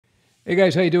Hey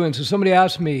guys, how you doing? So somebody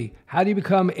asked me, how do you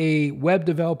become a web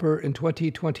developer in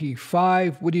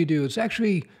 2025? What do you do? It's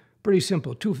actually pretty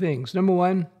simple. Two things. Number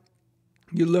one,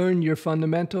 you learn your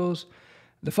fundamentals.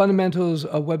 The fundamentals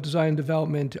of web design and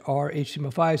development are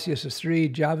HTML5,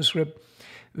 CSS3, JavaScript.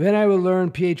 Then I will learn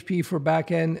PHP for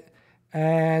backend,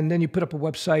 and then you put up a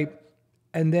website,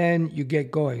 and then you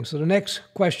get going. So the next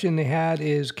question they had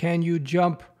is, can you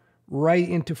jump right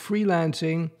into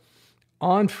freelancing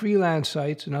on freelance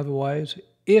sites and otherwise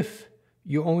if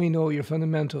you only know your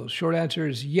fundamentals? Short answer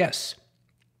is yes.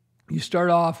 You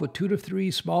start off with 2 to 3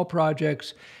 small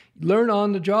projects. Learn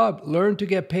on the job. Learn to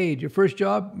get paid. Your first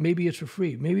job, maybe it's for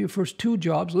free. Maybe your first 2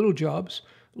 jobs, little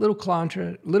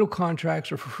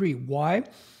contracts are for free. Why?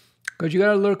 Because you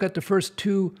got to look at the first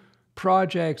 2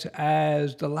 projects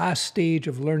as the last stage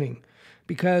of learning.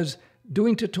 Because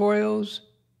doing tutorials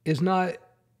is not,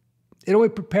 it only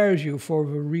prepares you for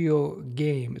the real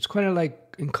game. It's kind of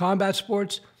like in combat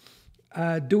sports,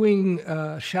 doing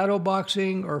shadow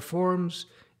boxing or forms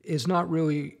is not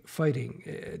really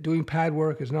fighting. Doing pad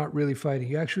work is not really fighting.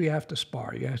 You actually have to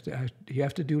spar. You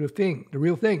have to do the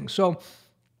real thing. So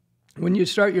when you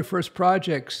start your first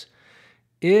projects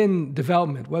in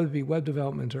development, whether it be web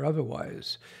development or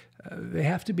otherwise, they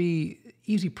have to be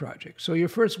easy projects. So your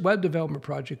first web development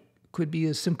project could be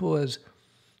as simple as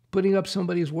putting up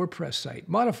somebody's WordPress site,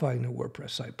 modifying their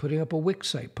WordPress site, putting up a Wix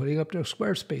site, putting up their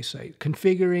Squarespace site,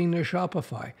 configuring their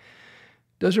Shopify.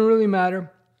 Doesn't really matter.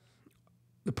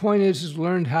 The point is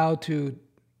learn how to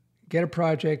get a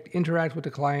project, interact with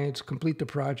the clients, complete the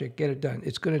project, get it done.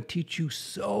 It's going to teach you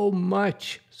so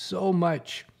much, so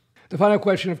much. The final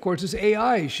question, of course, is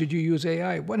AI. Should you use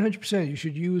AI? 100%. You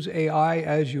should use AI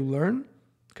as you learn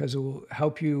because it will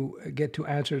help you get to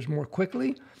answers more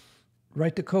quickly.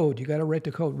 Write the code. You got to write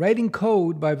the code. Writing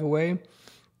code, by the way,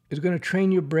 is going to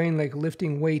train your brain like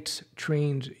lifting weights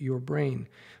trains your brain.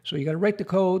 So you got to write the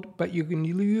code, but you can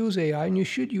use AI, and you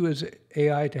should use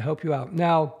AI to help you out.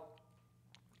 Now,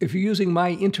 if you're using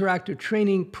my interactive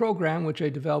training program, which I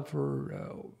developed for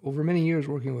over many years,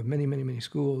 working with many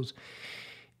schools,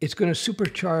 it's going to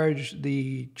supercharge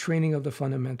the training of the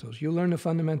fundamentals. You'll learn the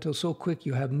fundamentals so quick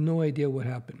you have no idea what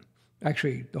happened.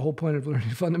 Actually, the whole point of learning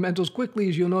fundamentals quickly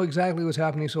is you'll know exactly what's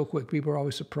happening so quick. People are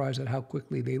always surprised at how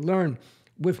quickly they learn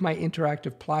with my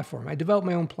interactive platform. I developed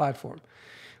my own platform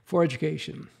for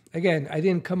education. Again, I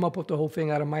didn't come up with the whole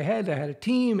thing out of my head. I had a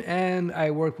team, and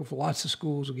I worked with lots of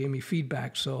schools who gave me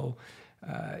feedback. So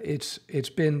it's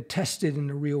been tested in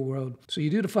the real world. So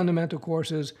you do the fundamental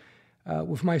courses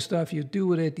with my stuff. You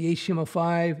do it the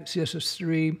HTML5,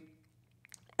 CSS3,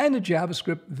 and the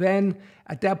JavaScript. Then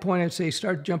at that point, I'd say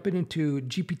start jumping into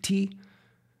GPT,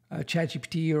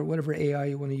 ChatGPT, or whatever AI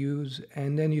you want to use.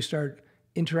 And then you start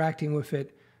interacting with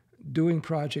it, doing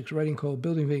projects, writing code,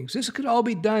 building things. This could all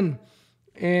be done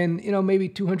in, maybe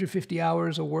 250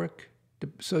 hours of work.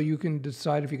 So you can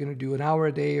decide if you're going to do an hour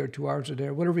a day or 2 hours a day,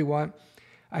 or whatever you want.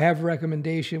 I have a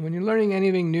recommendation. When you're learning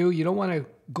anything new, you don't want to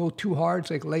go too hard.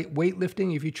 It's like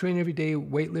weightlifting. If you train every day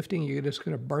weightlifting, you're just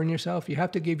going to burn yourself. You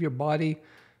have to give your body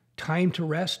time to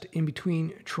rest in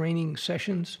between training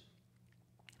sessions.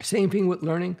 Same thing with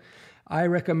learning. I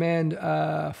recommend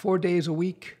 4 days a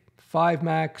week, 5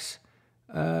 max,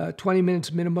 20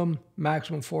 minutes minimum,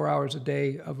 maximum 4 hours a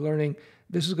day of learning.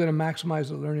 This is going to maximize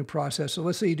the learning process. So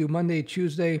let's say you do Monday,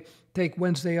 Tuesday, take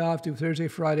Wednesday off, do Thursday,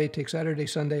 Friday, take Saturday,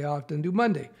 Sunday off, then do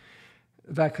Monday.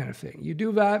 That kind of thing. You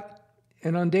do that,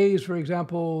 and on days, for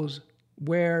example,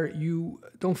 where you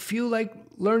don't feel like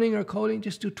learning or coding,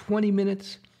 just do 20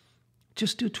 minutes.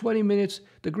 Just do 20 minutes.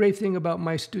 The great thing about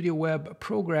my Studioweb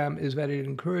program is that it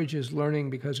encourages learning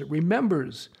because it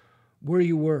remembers where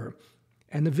you were.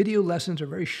 And the video lessons are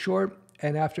very short,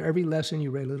 and after every lesson,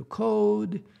 you write a little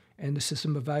code, and the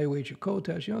system evaluates your code,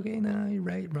 tells you, okay, no, you're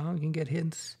right, wrong, you can get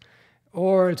hints.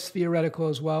 Or it's theoretical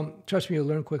as well. Trust me, you'll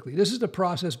learn quickly. This is the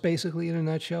process, basically, in a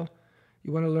nutshell.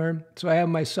 You want to learn. So I have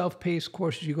my self-paced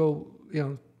courses. You go,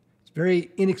 it's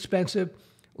very inexpensive.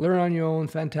 Learn on your own,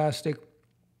 fantastic.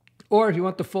 Or if you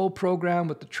want the full program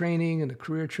with the training and the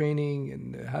career training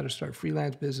and how to start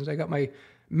freelance business, I got my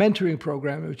mentoring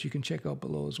program, which you can check out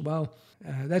below as well.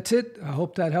 That's it. I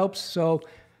hope that helps. So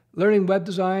learning web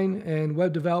design and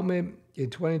web development in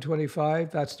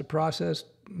 2025, that's the process.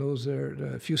 Those are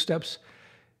the few steps.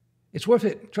 It's worth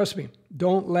it. Trust me.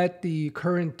 Don't let the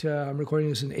current, I'm recording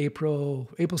this in April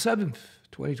 7th,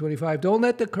 2025. Don't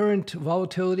let the current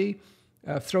volatility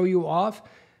throw you off.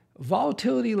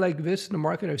 Volatility like this in the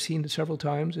market, I've seen it several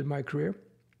times in my career.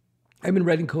 I've been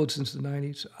writing code since the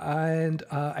 90s, and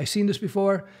I've seen this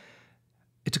before.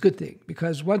 It's a good thing,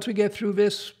 because once we get through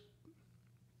this,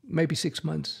 maybe 6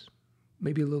 months,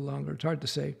 maybe a little longer. It's hard to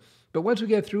say. But once we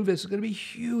get through this, it's going to be a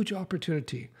huge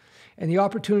opportunity. And the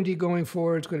opportunity going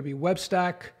forward is going to be web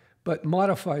stack, but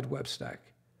modified web stack.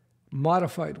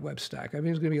 Modified web stack. I mean,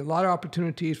 there's going to be a lot of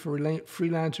opportunities for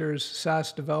freelancers,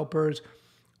 SaaS developers,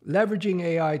 leveraging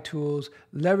AI tools,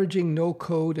 leveraging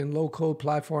no-code and low-code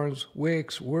platforms,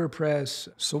 Wix, WordPress.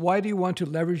 So why do you want to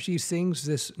leverage these things,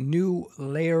 this new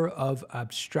layer of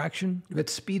abstraction? It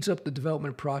speeds up the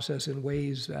development process in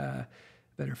ways that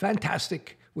are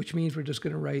fantastic, which means we're just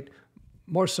going to write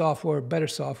more software, better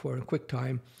software in quick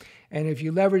time. And if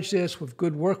you leverage this with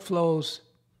good workflows,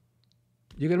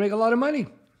 you're going to make a lot of money.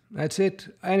 That's it.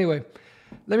 Anyway,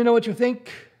 let me know what you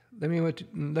think. Let me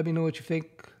know what you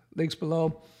think. Links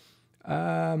below.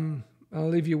 I'll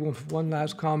leave you with one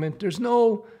last comment. There's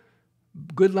no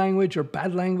good language or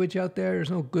bad language out there.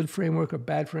 There's no good framework or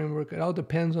bad framework. It all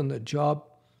depends on the job.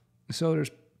 So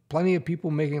there's plenty of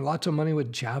people making lots of money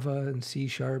with Java and C#.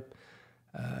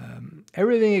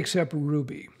 Everything except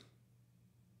Ruby.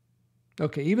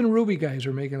 Okay, even Ruby guys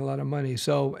are making a lot of money.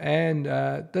 So, and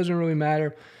it doesn't really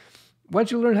matter. Once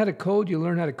you learn how to code, you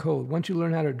learn how to code. Once you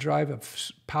learn how to drive a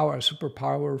super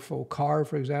powerful car,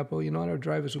 for example, you know how to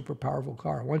drive a super powerful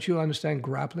car. Once you understand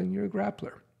grappling, you're a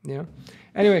grappler. You know?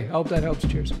 Anyway, I hope that helps.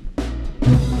 Cheers.